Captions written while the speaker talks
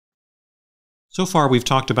So far, we've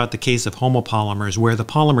talked about the case of homopolymers, where the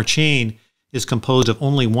polymer chain is composed of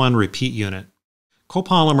only one repeat unit.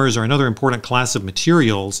 Copolymers are another important class of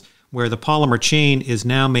materials where the polymer chain is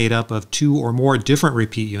now made up of two or more different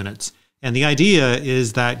repeat units. And the idea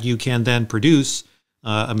is that you can then produce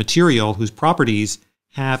a material whose properties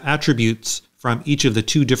have attributes from each of the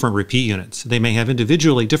two different repeat units. They may have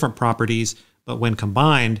individually different properties, but when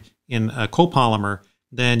combined in a copolymer,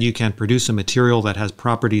 then you can produce a material that has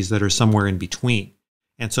properties that are somewhere in between.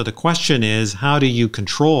 And so the question is, how do you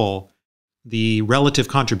control the relative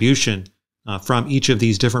contribution from each of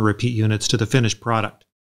these different repeat units to the finished product?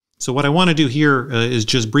 So what I want to do here is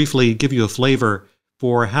just briefly give you a flavor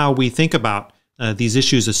for how we think about these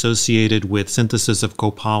issues associated with synthesis of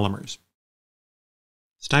copolymers.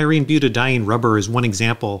 Styrene butadiene rubber is one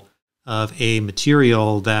example of a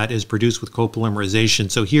material that is produced with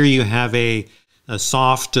copolymerization. So here you have a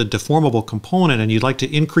soft, deformable component, and you'd like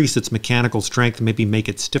to increase its mechanical strength, maybe make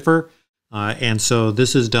it stiffer. And so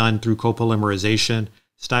this is done through copolymerization.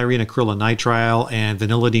 Styrene acrylonitrile and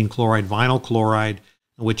vinylidene chloride vinyl chloride,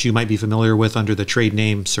 which you might be familiar with under the trade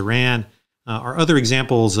name Ceran, are other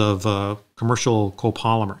examples of commercial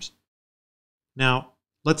copolymers. Now,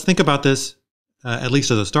 let's think about this, at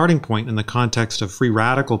least as a starting point, in the context of free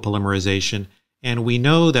radical polymerization. And we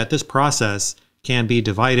know that this process can be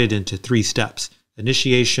divided into three steps: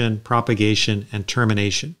 initiation, propagation, and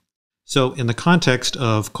termination. So in the context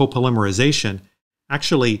of copolymerization,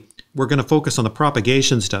 actually, we're going to focus on the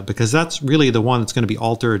propagation step because that's really the one that's going to be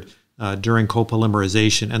altered during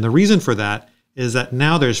copolymerization. And the reason for that is that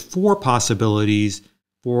now there's four possibilities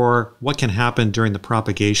for what can happen during the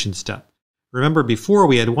propagation step. Remember, before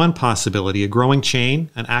we had one possibility, a growing chain,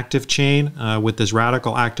 an active chain with this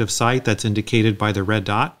radical active site that's indicated by the red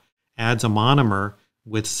dot, adds a monomer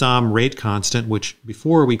with some rate constant, which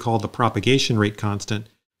before we called the propagation rate constant,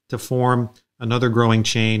 to form another growing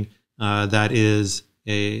chain that is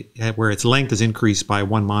where its length is increased by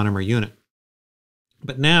one monomer unit.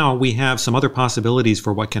 But now we have some other possibilities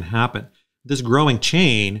for what can happen. This growing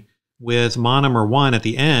chain with monomer 1 at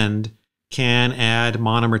the end can add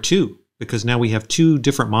monomer 2, because now we have two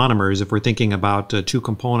different monomers if we're thinking about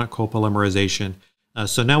two-component copolymerization.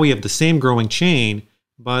 So now we have the same growing chain,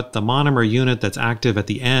 but the monomer unit that's active at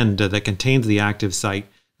the end that contains the active site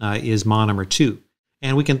is monomer 2.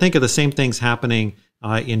 And we can think of the same things happening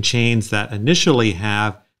in chains that initially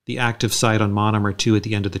have the active site on monomer 2 at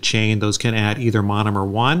the end of the chain. Those can add either monomer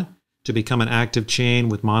 1 to become an active chain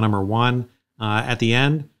with monomer 1 at the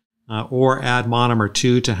end, or add monomer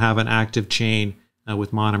 2 to have an active chain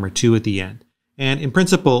with monomer 2 at the end. And in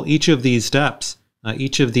principle, each of these steps,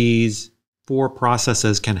 each of these four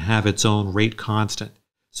processes can have its own rate constant.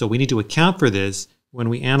 So we need to account for this when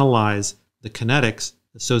we analyze the kinetics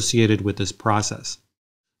associated with this process.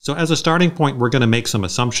 So as a starting point, we're going to make some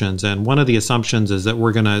assumptions. And one of the assumptions is that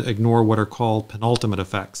we're going to ignore what are called penultimate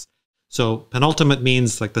effects. So penultimate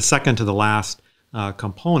means like the second to the last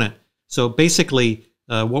component. So basically,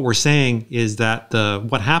 what we're saying is that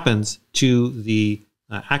what happens to the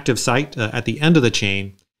active site at the end of the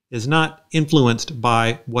chain is not influenced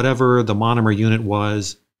by whatever the monomer unit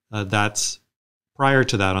was that's prior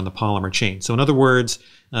to that on the polymer chain. So in other words,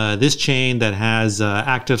 this chain that has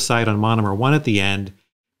active site on monomer 1 at the end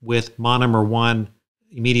with monomer 1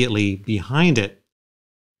 immediately behind it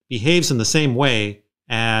behaves in the same way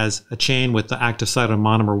as a chain with the active site on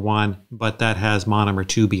monomer 1, but that has monomer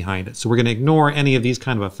 2 behind it. So we're going to ignore any of these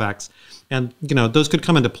kind of effects. And those could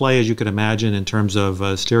come into play, as you could imagine, in terms of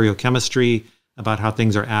stereochemistry, about how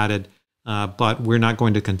things are added, but we're not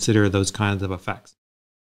going to consider those kinds of effects.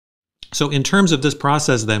 So in terms of this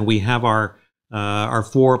process, then, we have our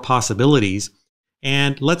four possibilities.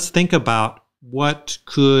 And let's think about what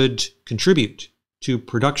could contribute to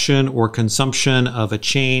production or consumption of a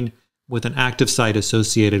chain with an active site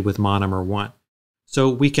associated with monomer 1. So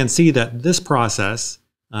we can see that this process,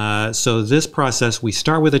 we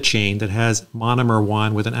start with a chain that has monomer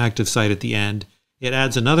 1 with an active site at the end. It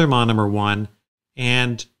adds another monomer 1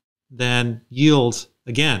 and then yields,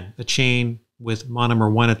 again, a chain with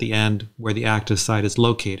monomer 1 at the end where the active site is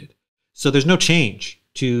located. So there's no change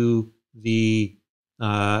to the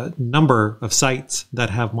number of sites that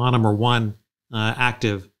have monomer 1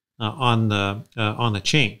 active on the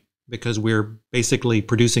chain, because we're basically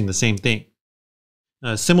producing the same thing.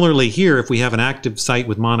 Similarly here, if we have an active site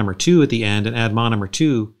with monomer 2 at the end and add monomer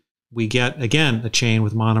 2, we get, again, a chain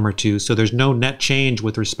with monomer 2. So there's no net change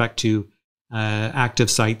with respect to active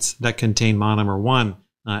sites that contain monomer 1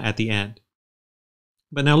 at the end.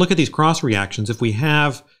 But now look at these cross reactions. If we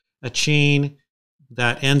have a chain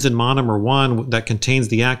that ends in monomer 1 that contains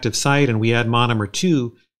the active site and we add monomer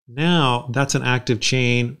 2, Now that's an active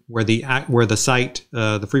chain where the site,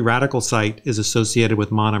 the free radical site, is associated with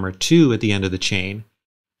monomer 2 at the end of the chain.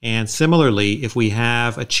 And similarly, if we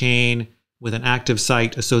have a chain with an active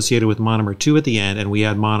site associated with monomer 2 at the end and we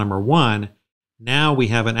add monomer 1, now we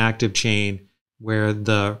have an active chain where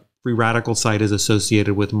the free radical site is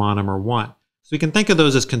associated with monomer 1. So we can think of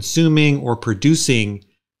those as consuming or producing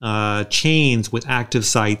chains with active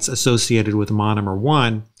sites associated with monomer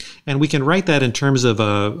 1. And we can write that in terms of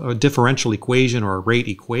a differential equation or a rate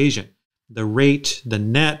equation. The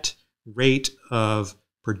net rate of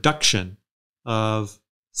production of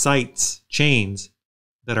sites, chains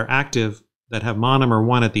that are active, that have monomer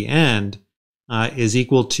 1 at the end, is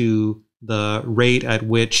equal to the rate at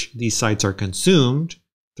which these sites are consumed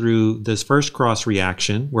through this first cross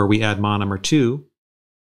reaction where we add monomer 2,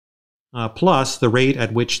 plus the rate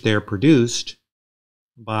at which they're produced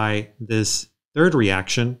by this third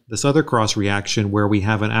reaction, this other cross reaction where we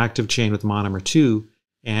have an active chain with monomer 2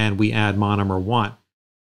 and we add monomer 1.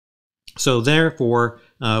 So therefore,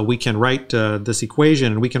 we can write this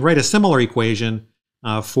equation, and we can write a similar equation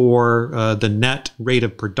for the net rate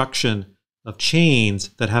of production of chains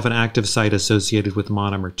that have an active site associated with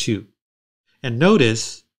monomer 2. And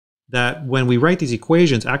notice that when we write these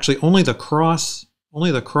equations, actually only the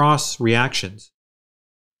cross reactions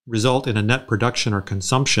result in a net production or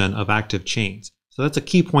consumption of active chains. So that's a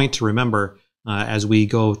key point to remember as we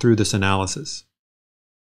go through this analysis.